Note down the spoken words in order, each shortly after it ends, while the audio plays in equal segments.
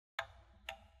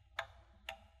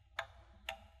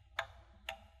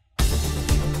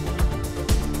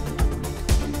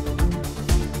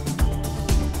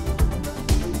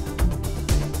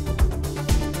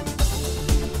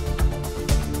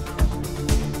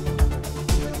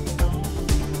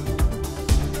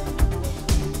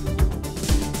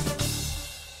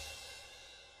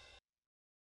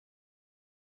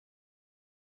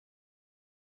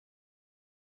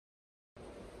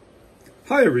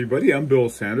Hi everybody, I'm Bill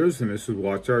Sanders and this is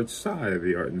Watch Art's Side,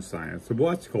 the art and science of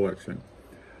watch collection.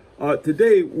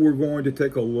 Today we're going to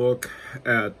take a look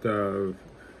at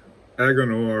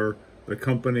Agenhor, the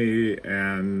company,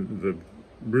 and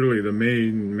really the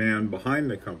main man behind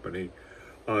the company,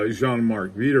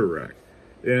 Jean-Marc Wiederrecht.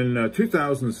 In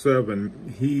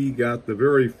 2007, he got the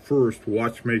very first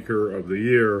Watchmaker of the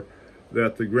Year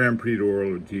that the Grand Prix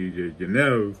de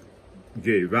Genève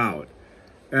gave out.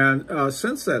 And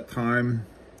since that time,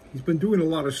 he's been doing a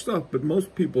lot of stuff, but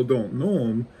most people don't know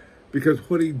him because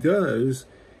what he does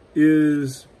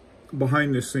is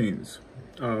behind the scenes.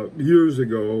 Years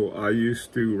ago, I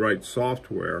used to write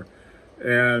software,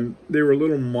 and they were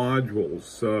little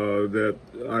modules that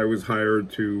I was hired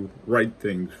to write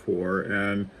things for,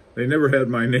 and they never had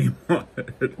my name on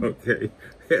it, okay?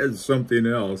 It had something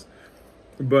else.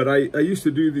 But I used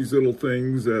to do these little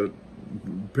things that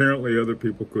apparently other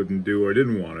people couldn't do or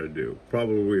didn't want to do,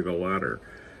 probably the latter.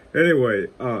 Anyway,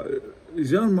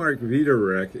 Jean-Marc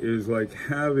Wiederrecht is like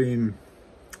having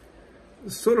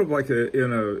sort of like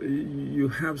you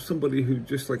have somebody who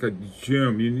just like a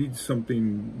gem. You need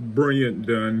something brilliant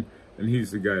done, and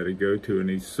he's the guy to go to, and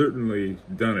he's certainly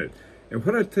done it. And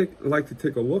what I'd like to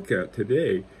take a look at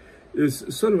today is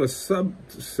sort of a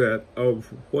subset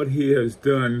of what he has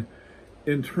done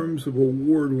in terms of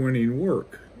award-winning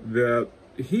work that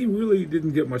he really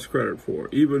didn't get much credit for,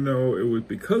 even though it was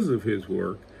because of his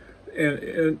work.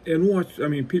 And watch, I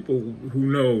mean, people who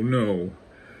know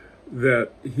that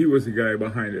he was the guy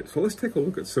behind it. So let's take a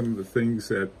look at some of the things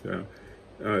that,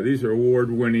 these are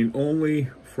award-winning only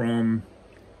from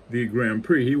the Grand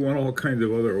Prix. He won all kinds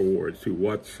of other awards, too,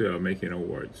 watchmaking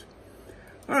awards.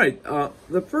 All right,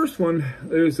 the first one,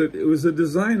 it was a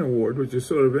design award, which is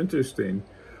sort of interesting.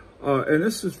 And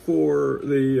this is for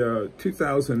the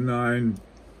 2009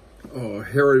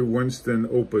 Harry Winston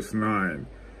Opus 9.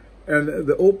 And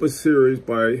the Opus series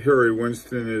by Harry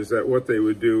Winston is that what they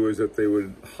would do is that they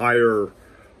would hire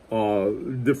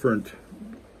different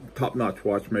top-notch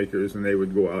watchmakers, and they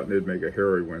would go out and they'd make a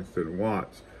Harry Winston watch.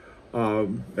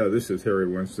 This is Harry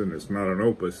Winston. It's not an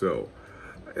Opus, though.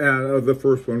 And the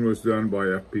first one was done by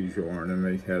F.P. Journe, and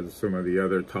they had some of the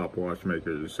other top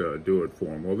watchmakers do it for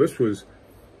him. Well, this was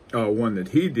one that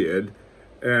he did,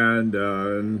 and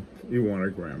he won a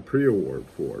Grand Prix award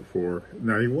for it.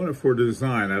 Now, he won it for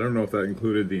design. I don't know if that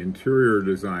included the interior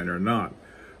design or not,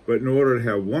 but in order to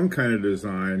have one kind of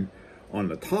design on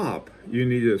the top, you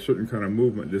need a certain kind of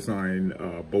movement design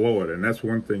below it, and that's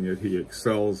one thing that he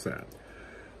excels at.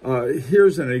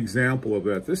 Here's an example of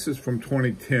that. This is from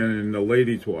 2010 in the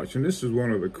ladies' watch, and this is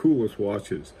one of the coolest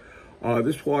watches.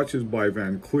 This watch is by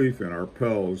Van Cleef and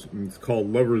Arpels, and it's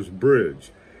called Lover's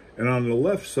Bridge. And on the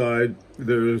left side,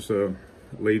 there's a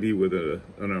lady with an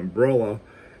umbrella,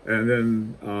 and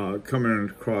then coming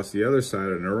across the other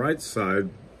side, on the right side,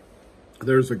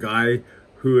 there's a guy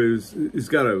who he's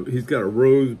got a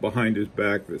rose behind his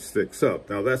back that sticks up.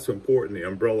 Now that's important. The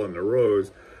umbrella and the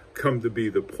rose come to be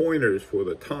the pointers for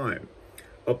the time.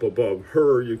 Up above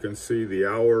her, you can see the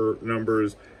hour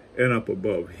numbers, and up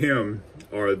above him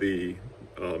are the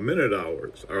minute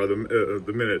hours, or the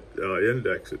minute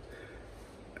indexes.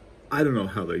 I don't know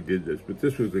how they did this, but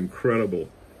this was incredible.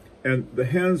 And the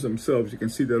hands themselves, you can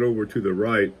see that over to the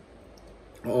right,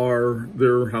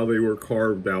 they're how they were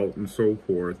carved out and so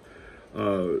forth,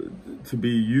 to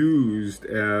be used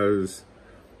as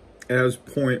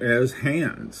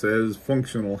hands, as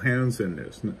functional hands in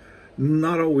this.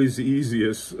 Not always the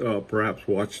easiest, perhaps,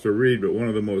 watch to read, but one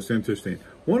of the most interesting.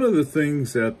 One of the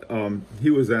things that he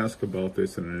was asked about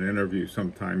this in an interview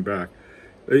some time back.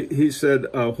 He said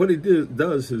what he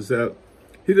does is that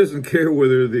he doesn't care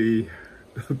whether the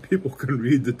people can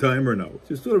read the time or not, which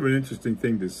is sort of an interesting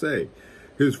thing to say.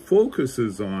 His focus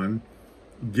is on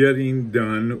getting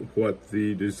done what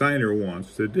the designer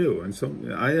wants to do.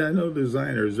 And I know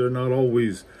designers, they're not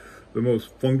always the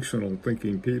most functional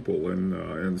thinking people.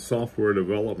 In software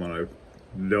development,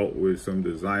 I've dealt with some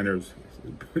designers.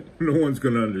 No one's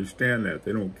going to understand that.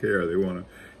 They don't care. They want to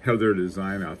have their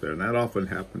design out there, and that often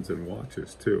happens in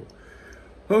watches too.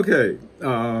 Okay,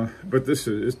 but this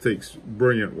takes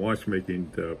brilliant watchmaking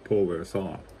to pull this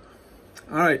off.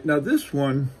 All right, now this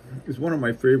one is one of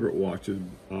my favorite watches.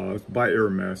 It's by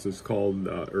Hermes. It's called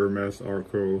Hermes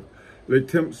Arco Le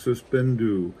Temps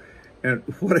Suspendu, and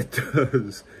what it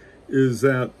does is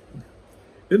that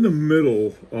in the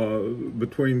middle,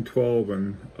 between 12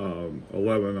 and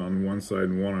 11 on one side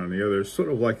and 1 on the other, it's sort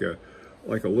of like a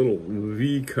little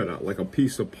V cutout, like a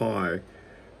piece of pie.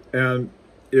 And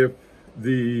if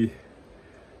the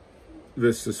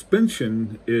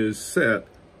suspension is set,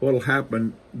 what'll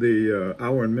happen, the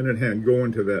hour and minute hand go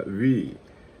into that V.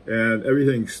 and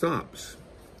everything stops.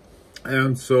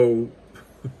 And so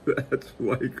that's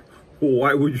like,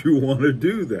 why would you want to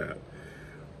do that?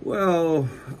 Well,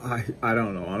 I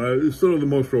don't know. Sort of the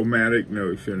most romantic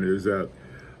notion is that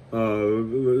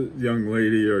the young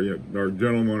lady or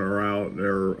gentleman are out,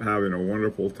 they're having a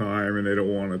wonderful time, and they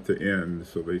don't want it to end,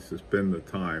 so they suspend the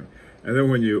time. And then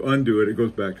when you undo it, it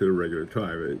goes back to the regular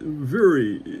time.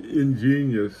 Very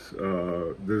ingenious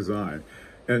design.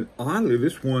 And oddly,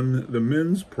 this won the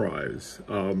men's prize.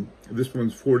 This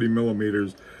one's 40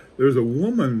 millimeters. There's a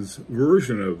woman's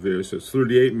version of this. It's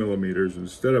 38 millimeters.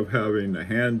 Instead of having a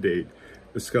hand date,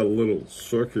 it's got a little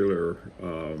circular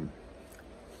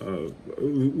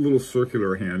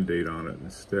hand date on it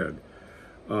instead.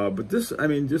 But this, I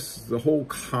mean, just the whole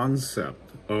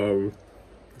concept of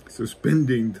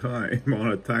suspending time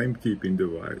on a timekeeping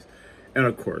device. And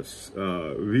of course,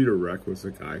 Wiederrecht was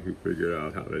the guy who figured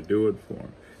out how to do it for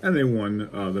him. And they won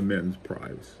the men's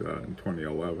prize in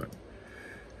 2011.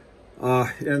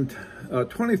 In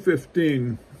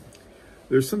 2015,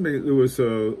 there was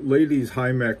a ladies'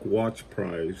 high-mech watch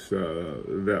prize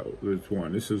that was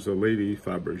won. This is a Lady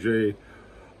Fabergé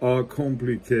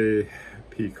Compliqué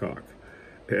Peacock,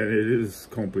 and it is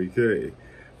compliqué.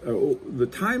 The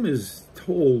time is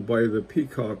told by the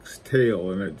peacock's tail,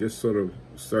 and it just sort of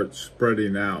starts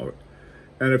spreading out.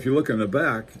 And if you look in the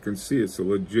back, you can see it's a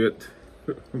legit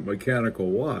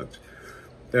mechanical watch.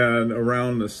 And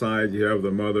around the side, you have the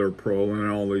mother of pearl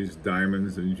and all these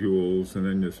diamonds and jewels, and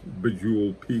then this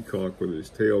bejeweled peacock with his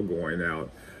tail going out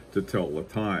to tell the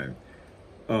time.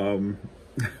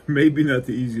 Maybe not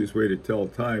the easiest way to tell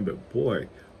time, but boy,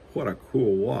 what a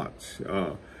cool watch.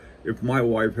 If my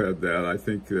wife had that, I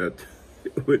think that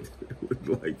it would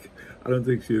like, I don't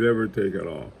think she'd ever take it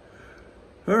off.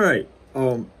 All right.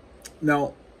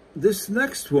 Now, this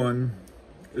next one,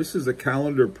 this is a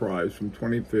calendar prize from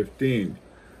 2015.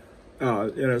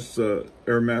 And it's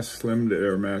Hermes Slim to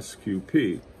Hermes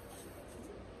QP.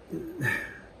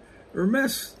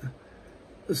 Hermes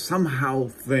somehow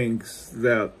thinks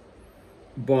that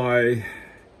by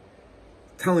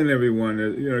telling everyone,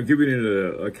 giving it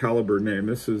a caliber name,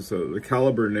 this is the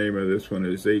caliber name of this one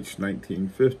is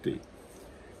H1950.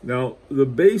 Now, the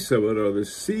base of it, or the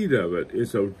seed of it,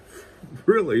 is a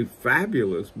really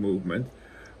fabulous movement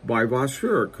by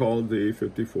Vaucher called the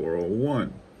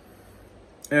 5401.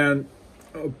 And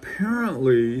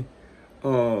apparently,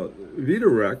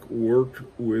 Wiederrecht worked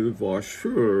with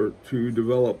Vaucher to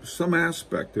develop some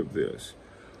aspect of this.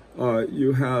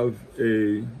 You have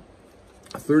a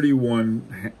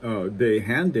 31-day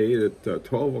hand date at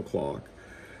 12 o'clock.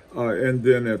 And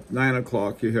then at 9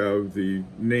 o'clock, you have the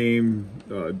name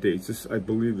dates. I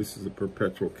believe this is a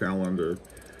perpetual calendar.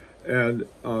 And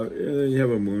then you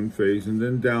have a moon phase. And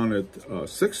then down at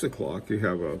 6 o'clock, you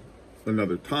have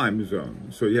another time zone.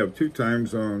 So you have two time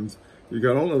zones. You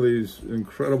got all of these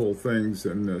incredible things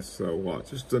in this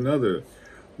watch. Just another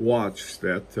watch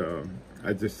that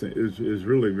I just think is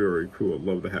really very cool. I'd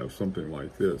love to have something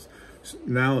like this.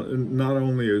 Now, not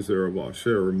only is there a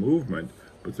Vaucher movement,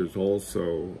 but there's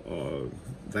also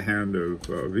the hand of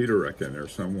Wiederrecht in there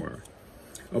somewhere.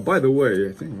 By the way,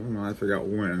 I think, I forgot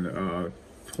when,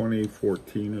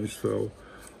 2014 or so,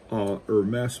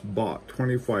 Hermes bought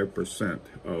 25%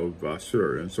 of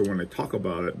Vaucher. And so when they talk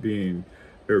about it being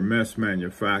Hermes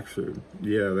manufactured,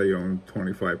 yeah, they own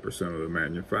 25% of the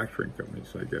manufacturing company.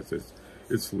 So I guess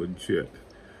it's legit.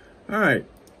 All right,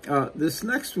 this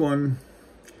next one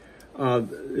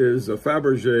is a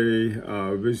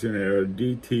Fabergé Visionnaire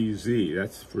DTZ.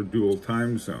 That's for dual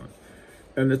time zone.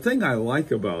 And the thing I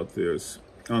like about this,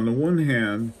 on the one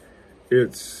hand,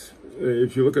 it's,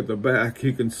 if you look at the back,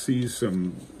 you can see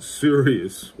some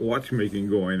serious watchmaking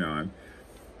going on.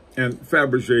 And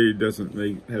Fabergé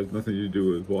has nothing to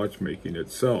do with watchmaking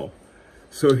itself.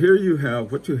 So here you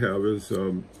have, what you have is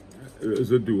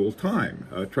a dual time,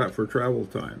 for travel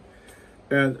time.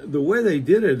 And the way they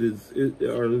did it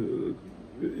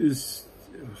is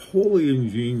wholly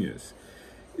ingenious,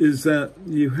 is that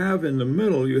you have in the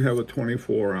middle, you have a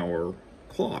 24-hour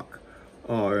clock.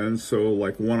 And so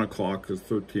like 1 o'clock is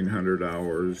 1300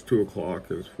 hours, 2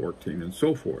 o'clock is 14, and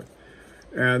so forth.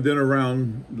 And then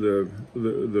around the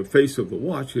face of the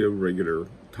watch, you have regular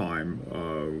time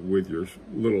with your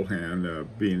little hand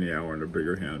being the hour and the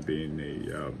bigger hand being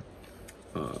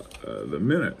the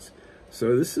minutes.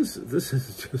 So this is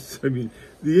just, I mean,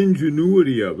 the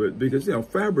ingenuity of it, because,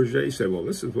 Fabergé said, well,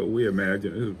 this is what we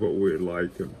imagine, this is what we'd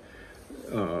like, and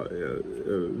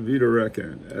Wiederrecht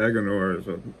and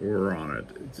Agenhor were on it.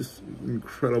 It's just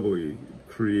incredibly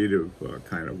creative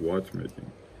kind of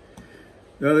watchmaking.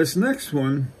 Now, this next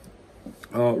one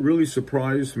really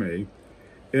surprised me,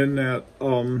 in that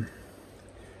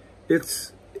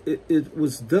it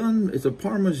was done. It's a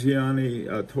Parmigiani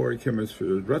toric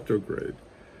hemisphere retrograde,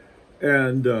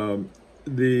 and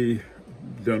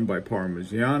done by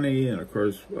Parmigiani, and of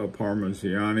course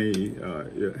Parmigiani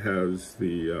it has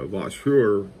the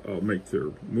Watchmaker make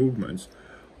their movements,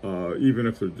 even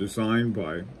if they're designed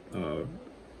by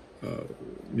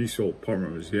Michel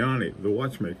Parmigiani, the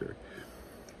watchmaker.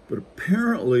 But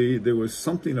apparently there was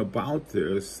something about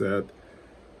this that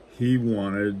he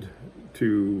wanted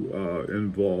to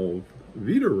involve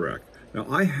Wiederrecht. Now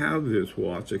I have this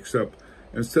watch, except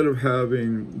instead of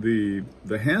having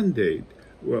the hand date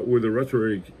with the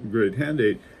retrograde hand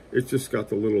date, it's just got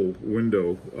the little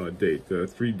window date, the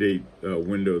 3-date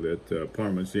window that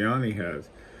Parmigiani has.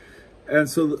 And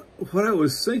so what I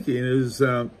was thinking is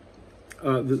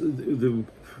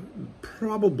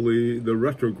probably the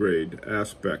retrograde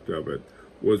aspect of it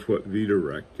was what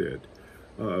Wiederrecht did.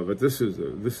 But this is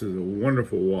a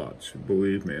wonderful watch,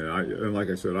 believe me. And like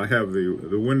I said, I have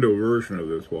the window version of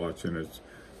this watch, and it's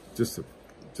just a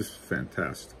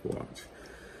fantastic watch.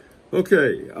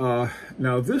 Okay,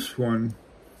 now this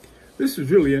is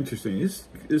really interesting.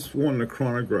 This won the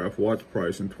chronograph watch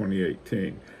prize in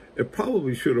 2018. It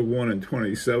probably should have won in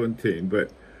 2017,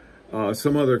 but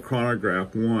some other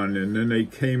chronograph won, and then they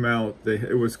came out.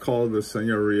 It was called the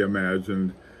Singer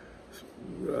Reimagined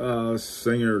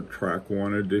Singer Track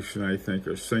 1 edition, I think,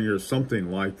 or Singer,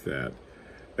 something like that.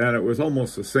 And it was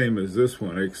almost the same as this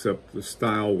one, except the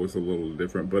style was a little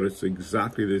different, but it's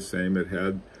exactly the same. It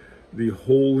had the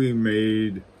wholly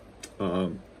made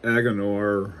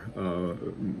Agenhor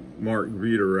Marc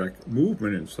Wiederrecht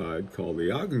movement inside called the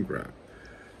Agenhor,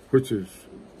 which is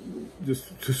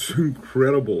just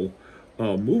incredible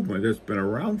movement that's been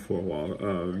around for a while,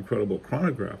 incredible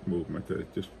chronograph movement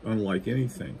that's just unlike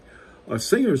anything.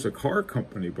 Singer's a car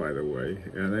company, by the way,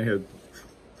 and they had,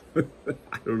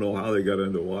 I don't know how they got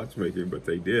into watchmaking, but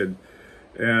they did.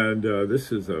 And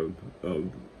this is an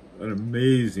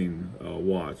amazing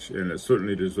watch, and it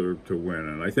certainly deserved to win.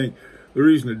 And I think the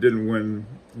reason it didn't win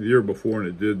the year before and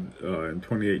it did in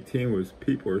 2018 was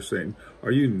people are saying,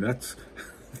 "Are you nuts?"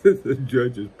 The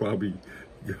judges probably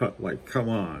got like, "Come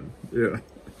on," you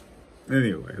know.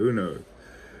 Anyway, who knows?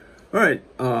 All right,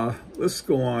 let's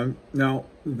go on. Now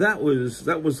that was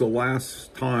the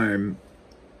last time,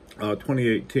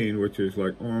 2018, which is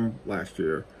like last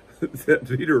year, that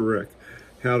Wiederrecht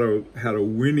had a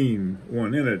winning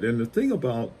one in it. And the thing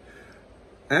about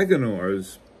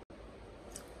Agenhor's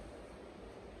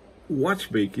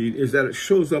watchmaking is that it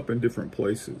shows up in different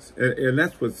places, and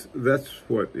that's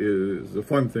what is the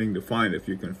fun thing to find, if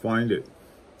you can find it.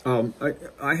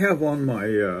 I have on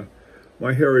my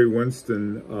my Harry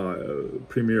Winston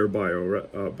Premier by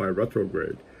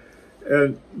retrograde,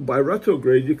 and by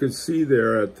retrograde you can see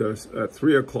there at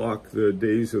 3 o'clock the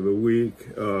days of the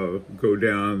week go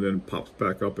down, then pops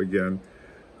back up again.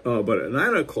 But at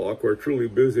 9 o'clock, where it's really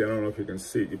busy, I don't know if you can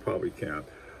see it, you probably can't.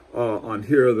 On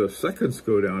here, the seconds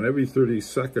go down every 30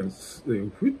 seconds,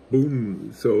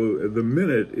 boom. So the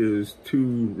minute is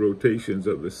 2 rotations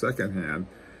of the second hand.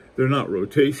 They're not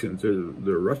rotations,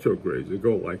 they're retrogrades. They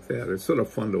go like that. It's sort of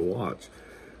fun to watch.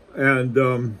 And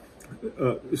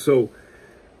so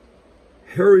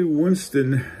Harry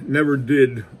Winston never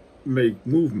did make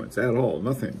movements at all,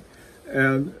 nothing.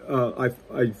 And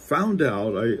I found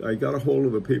out, I got a hold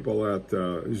of the people at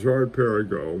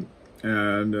Girard-Perregaux,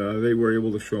 and they were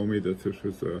able to show me that this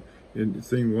was the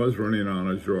thing was running on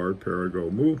a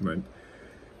Girard-Perregaux movement.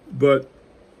 But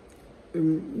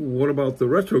what about the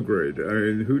retrograde? I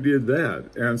mean, who did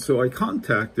that? And so I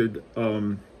contacted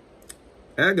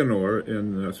Agenhor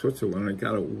in Switzerland. I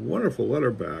got a wonderful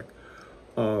letter back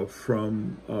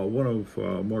from one of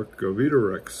Marc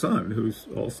Wiederrecht's son, who's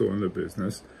also in the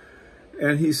business.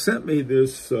 And he sent me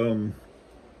this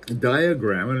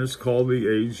diagram, and it's called the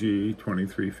AG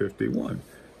 2351.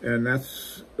 And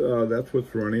that's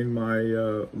what's running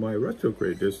my my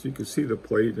retrograde disc. You can see the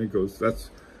plate, and it goes, that's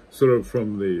sort of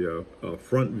from the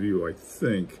front view, I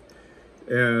think.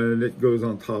 And it goes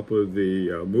on top of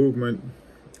the movement,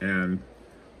 and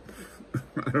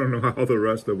I don't know how the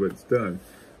rest of it's done,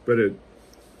 but it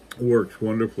works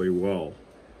wonderfully well.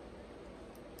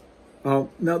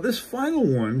 Now this final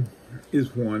one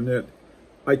is one that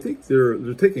I think they're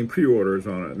taking pre-orders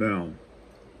on it now.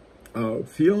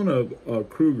 Fiona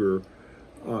Kruger,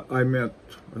 I met,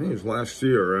 I think it was last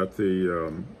year at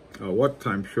the What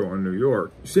Time show in New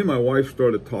York. You see, my wife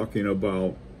started talking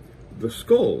about the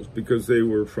skulls because they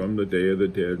were from the Day of the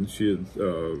Dead, and she had,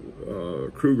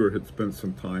 Kruger had spent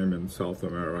some time in South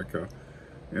America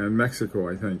and Mexico,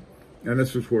 I think. And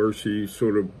this is where she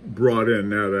sort of brought in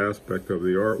that aspect of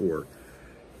the artwork.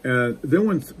 And then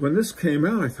when this came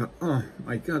out, I thought, oh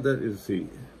my God, that is the,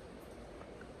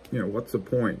 what's the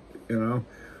point,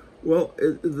 Well,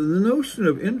 the notion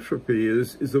of entropy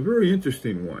is a very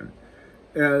interesting one.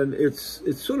 And it's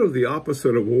sort of the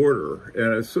opposite of order.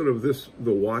 And it's sort of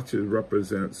the watches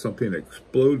represent something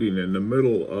exploding in the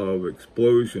middle of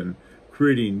explosion,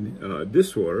 creating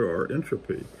disorder or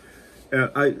entropy.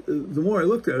 And the more I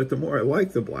looked at it, the more I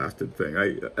liked the blasted thing.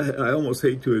 I almost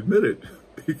hate to admit it,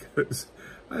 because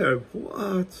I have,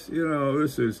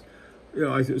 this is,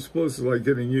 I suppose it's like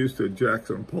getting used to a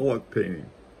Jackson Pollock painting.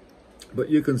 But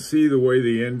you can see the way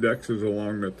the indexes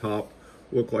along the top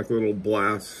look like little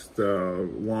blast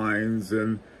lines.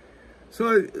 And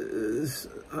so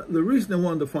the reason I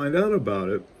wanted to find out about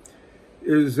it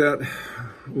is that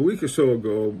a week or so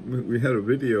ago, we had a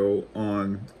video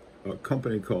on a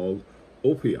company called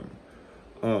Opium,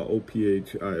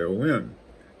 O-P-H-I-O-N.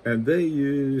 And they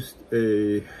used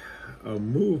a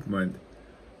movement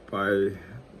by,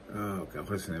 oh God,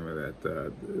 what's the name of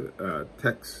that?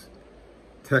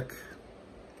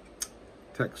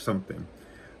 Tech something.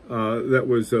 That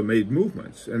was made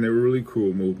movements, and they were really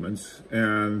cool movements.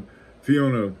 And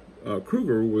Fiona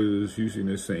Kruger was using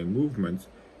the same movements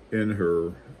in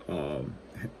her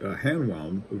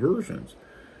hand-wound versions.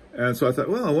 And so I thought,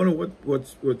 well, I wonder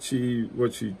what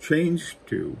she changed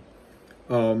to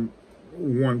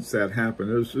once that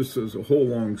happened. This is a whole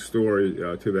long story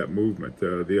to that movement.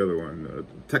 The other one,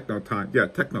 Techno Time, I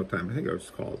think it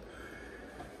was called.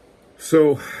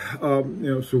 So,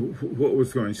 so what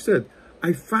was going on? She said,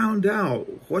 I found out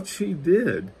what she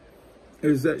did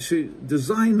is that she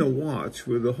designed a watch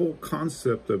with the whole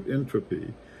concept of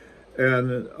entropy,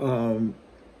 and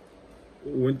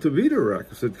went to Wiederrecht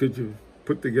and said, could you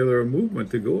put together a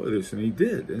movement to go with this? And he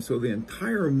did. And so the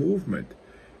entire movement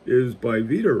is by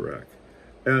Wiederrecht.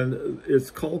 And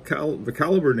it's called, the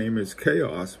caliber name is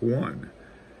Chaos 1.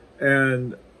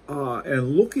 And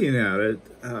looking at it,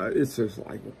 it's just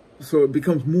like, so it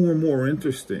becomes more and more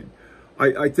interesting.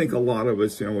 I think a lot of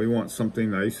us, we want something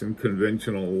nice and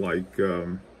conventional, like,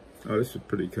 oh, this is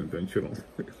pretty conventional.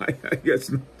 I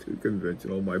guess not too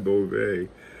conventional, my Beauvais.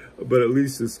 But at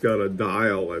least it's got a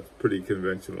dial that's pretty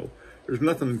conventional. There's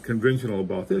nothing conventional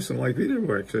about this. And like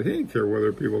Wiederrecht said, he didn't care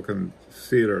whether people can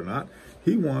see it or not.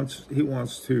 He wants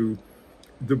to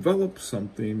develop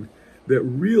something that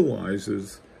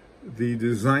realizes the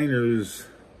designer's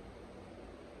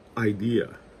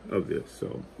idea of this.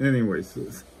 So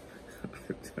anyways,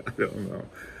 I don't know.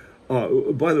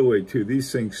 By the way, too,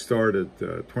 these things start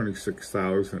at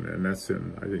 26,000, and that's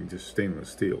in, I think, just stainless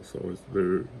steel. So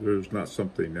there's not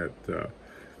something that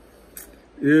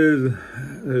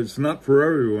it's not for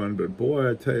everyone. But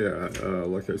boy, I tell you,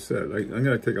 like I said, I'm going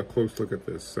to take a close look at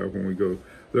this when we go.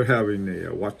 They're having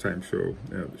a watch time show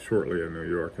shortly in New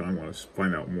York, and I want to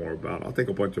find out more about it. I'll take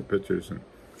a bunch of pictures and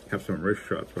have some wrist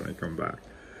shots when I come back.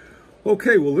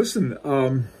 Okay, well, listen.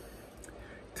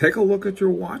 Take a look at your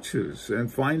watches and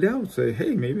find out. Say,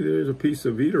 hey, maybe there's a piece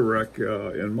of Wiederrecht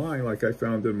in mine, like I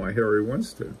found in my Harry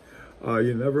Winston.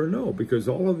 You never know, because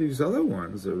all of these other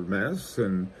ones are mess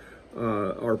and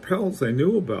are pelts I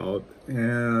knew about,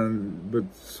 but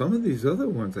some of these other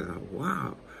ones, I thought,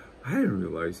 wow, I didn't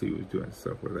realize he was doing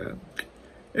stuff with that.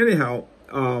 Anyhow,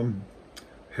 having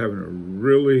a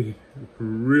really,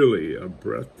 really a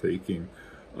breathtaking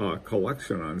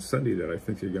collection on Sunday that I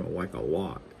think you're going to like a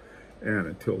lot. And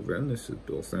until then, this is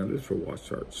Bill Sanders for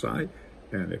Watch Art Site.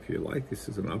 And if you like, this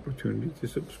is an opportunity to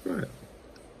subscribe.